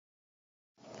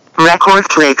Record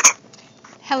clicked.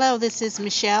 Hello, this is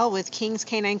Michelle with King's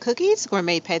Canine Cookies,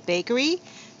 Gourmet Pet Bakery,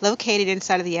 located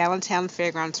inside of the Allentown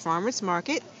Fairgrounds Farmers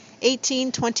Market,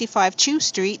 1825 Chew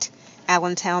Street,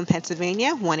 Allentown,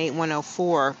 Pennsylvania,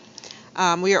 18104.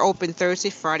 We are open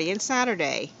Thursday, Friday, and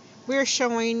Saturday. We are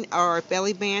showing our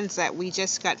belly bands that we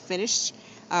just got finished.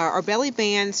 Our belly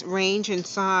bands range in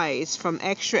size from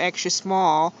extra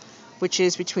small, which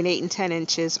is between 8 and 10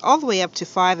 inches, all the way up to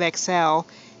 5XL,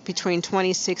 between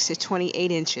 26 to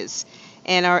 28 inches.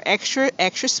 And our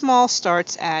extra small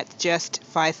starts at just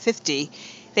 $5.50.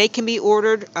 They can be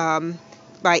ordered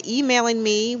by emailing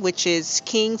me, which is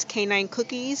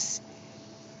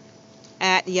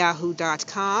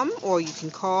kingscanincookies@yahoo.com, or you can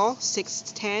call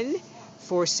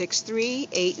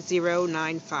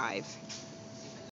 610-463-8095.